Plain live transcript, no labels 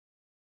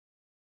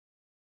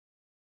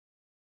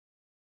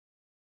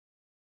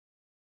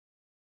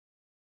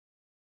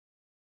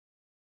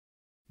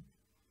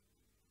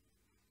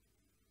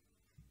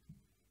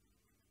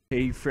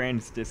Hey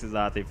friends, this is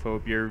Atif.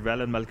 Hope you're well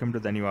and welcome to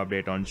the new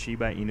update on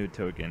Shiba Inu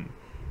token.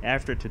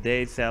 After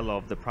today's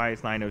sell-off, the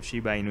price line of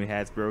Shiba Inu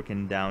has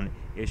broken down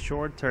a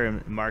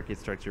short-term market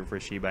structure for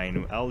Shiba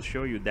Inu. I'll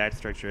show you that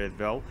structure as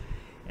well.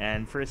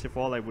 And first of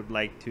all, I would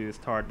like to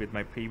start with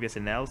my previous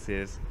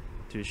analysis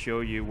to show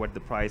you what the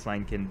price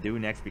line can do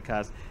next,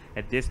 because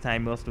at this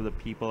time most of the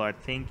people are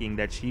thinking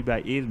that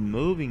Shiba is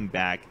moving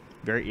back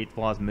where it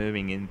was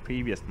moving in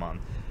previous month.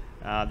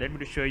 Let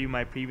me show you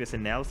my previous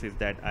analysis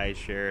that I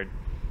shared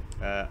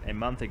a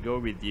month ago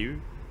with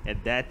you.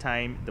 At that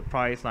time, the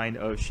price line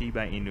of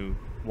Shiba Inu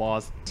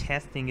was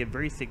testing a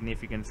very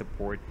significant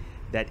support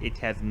that it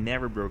has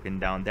never broken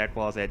down. That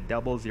was at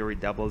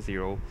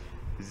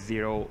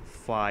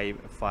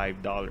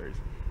 $0.00055,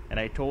 and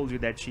I told you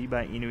that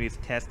Shiba Inu is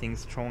testing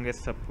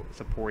strongest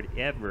support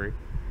ever,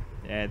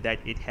 that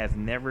it has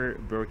never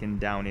broken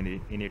down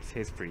in its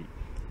history.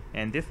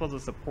 And this was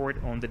a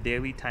support on the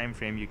daily time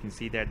frame. You can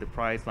see that the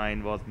price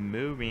line was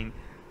moving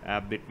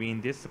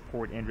between this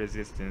support and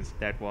resistance.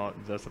 That was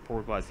the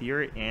support was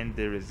here and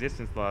the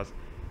resistance was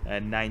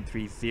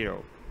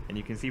 930, and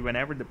you can see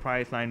whenever the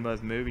price line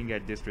was moving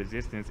at this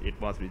resistance, it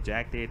was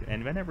rejected,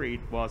 and whenever it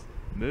was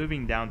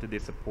moving down to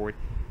this support,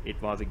 it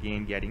was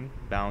again getting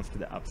bounced to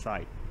the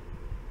upside.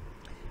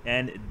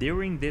 And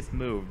during this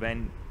move,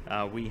 when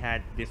we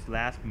had this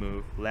last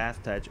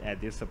touch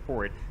at this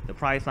support, the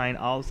price line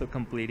also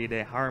completed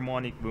a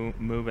harmonic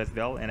move as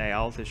well, and I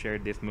also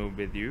shared this move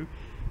with you.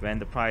 When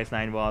the price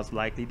line was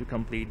likely to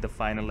complete the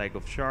final leg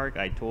of shark,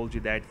 I told you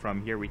that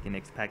from here we can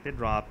expect a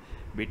drop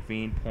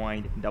between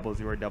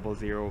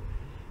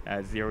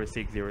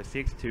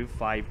 .00000606 to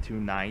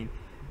 529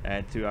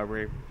 to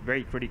our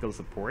very critical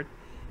support.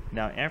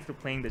 Now, after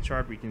playing the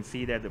chart, we can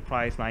see that the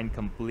price line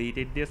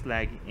completed this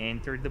leg,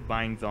 entered the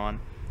buying zone,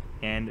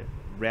 and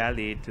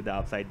rallied to the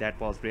upside. That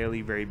was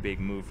really very big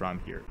move from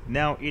here.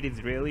 Now it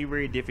is really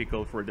very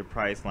difficult for the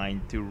price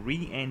line to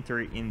re-enter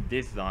in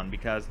this zone,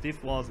 because this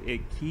was a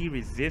key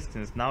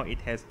resistance. Now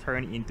it has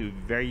turned into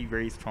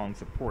very strong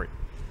support.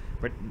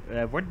 But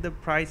what the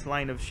price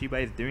line of Shiba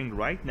is doing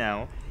right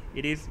now,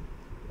 it is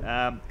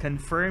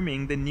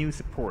confirming the new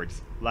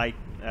supports. Like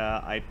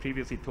I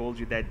previously told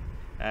you that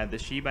the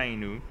Shiba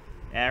Inu,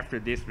 after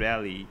this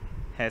rally,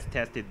 has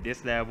tested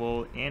this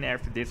level, and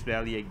after this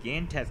rally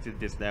again tested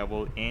this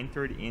level,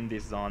 entered in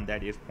this zone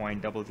that is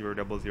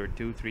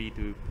 $0.000023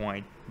 to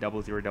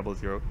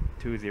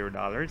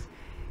 $0.000020,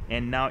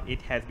 and now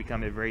it has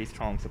become a very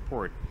strong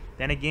support.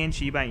 Then again,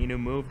 Shiba Inu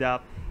moved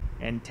up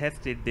and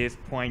tested this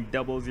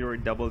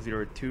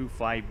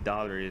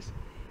 $0.000025,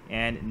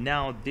 and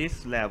now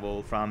this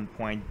level from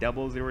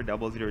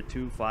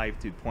 $0.000025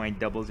 to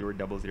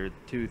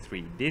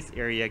 $0.000023, this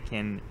area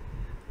can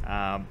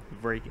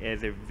work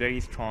as a very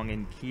strong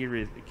and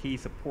key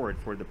support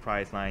for the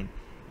price line,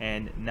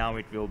 and now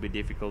it will be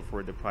difficult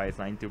for the price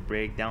line to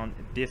break down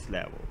this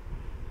level.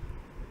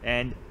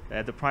 And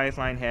the price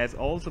line has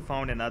also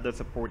found another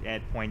support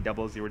at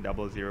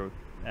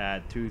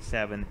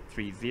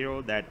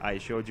 $0.002730 that I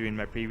showed you in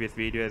my previous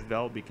video as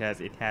well,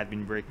 because it had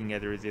been working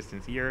as a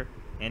resistance here,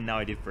 and now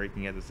it is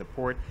working as a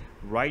support.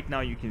 Right now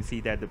you can see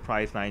that the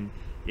price line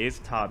is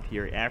topped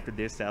here. After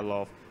this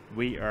sell-off,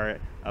 we are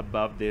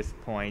above this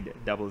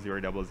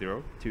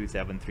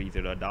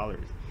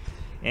 $0.002730,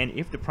 and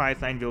if the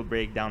price line will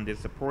break down this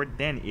support,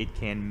 then it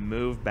can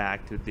move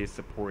back to this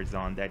support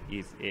zone. That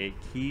is a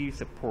key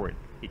support.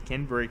 It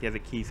can work as a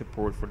key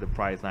support for the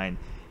price line,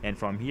 and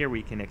from here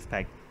we can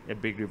expect a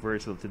big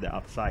reversal to the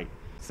upside.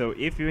 So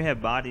if you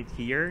have bought it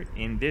here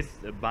in this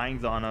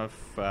buying zone of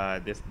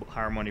this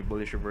harmonic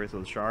bullish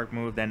reversal shark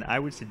move, then I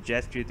would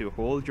suggest you to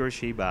hold your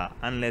Shiba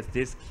unless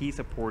this key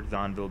support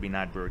zone will be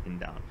not broken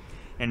down.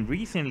 And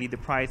recently the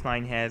price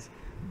line has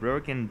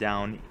broken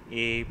down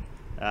a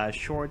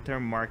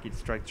short-term market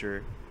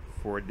structure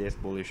for this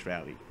bullish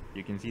rally.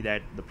 You can see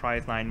that the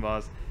price line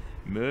was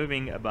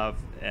moving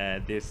above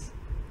this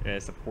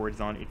support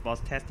zone. It was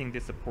testing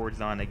this support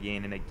zone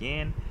again and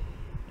again,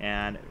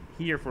 and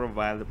here for a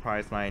while the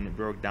price line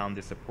broke down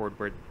the support,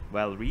 but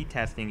while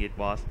retesting it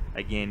was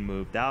again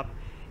moved up.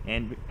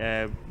 And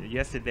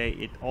yesterday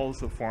it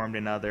also formed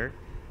another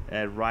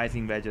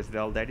rising wedge as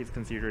well. That is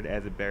considered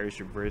as a bearish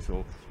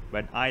reversal,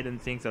 but I don't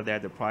think so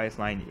that the price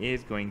line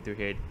is going to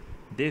hit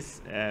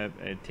this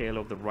tail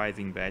of the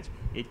rising wedge.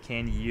 It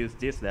can use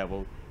this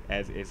level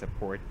as a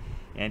support,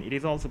 and it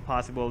is also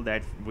possible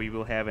that we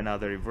will have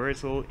another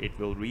reversal. It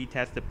will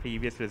retest the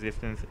previous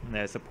resistance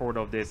support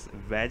of this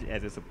wedge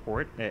as a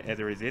support, as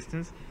a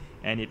resistance,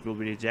 and it will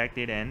be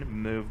rejected and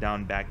move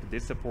down back to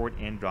this support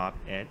and drop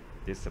at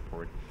this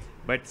support.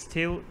 But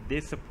still,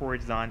 this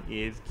support zone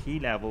is key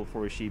level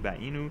for Shiba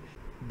Inu.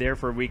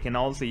 Therefore, we can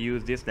also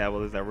use this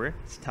level as our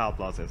stop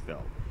loss as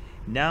well.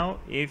 Now,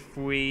 if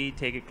we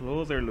take a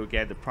closer look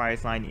at the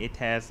price line, it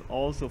has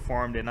also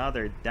formed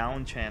another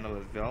down channel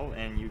as well,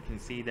 and you can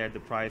see that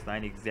the price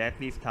line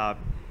exactly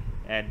stopped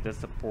at the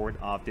support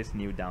of this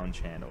new down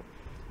channel.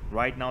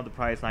 Right now, the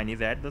price line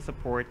is at the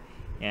support,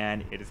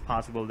 and it is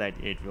possible that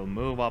it will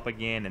move up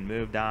again and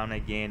move down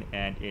again,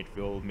 and it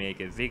will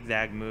make a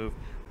zigzag move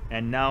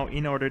And now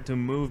in order to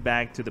move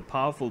back to the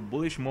powerful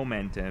bullish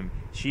momentum,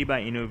 Shiba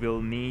Inu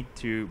will need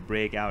to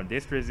break out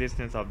this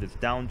resistance of this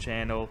down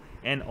channel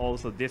and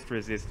also this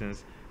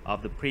resistance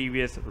of the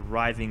previous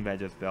rising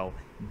wedge as well.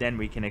 Then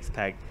we can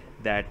expect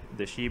that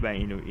the Shiba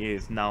Inu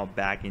is now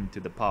back into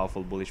the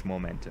powerful bullish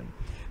momentum.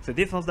 So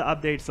this was the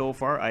update so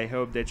far. I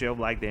hope that you have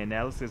liked the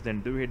analysis.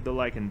 Then do hit the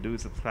like and do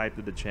subscribe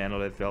to the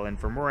channel as well. And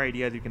for more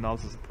ideas, you can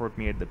also support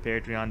me at the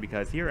Patreon,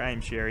 because here I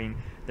am sharing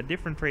the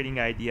different trading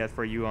ideas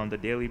for you on the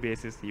daily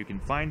basis. You can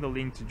find the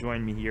link to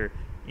join me here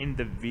in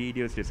the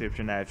video's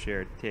description I have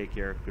shared. Take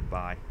care.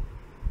 Goodbye.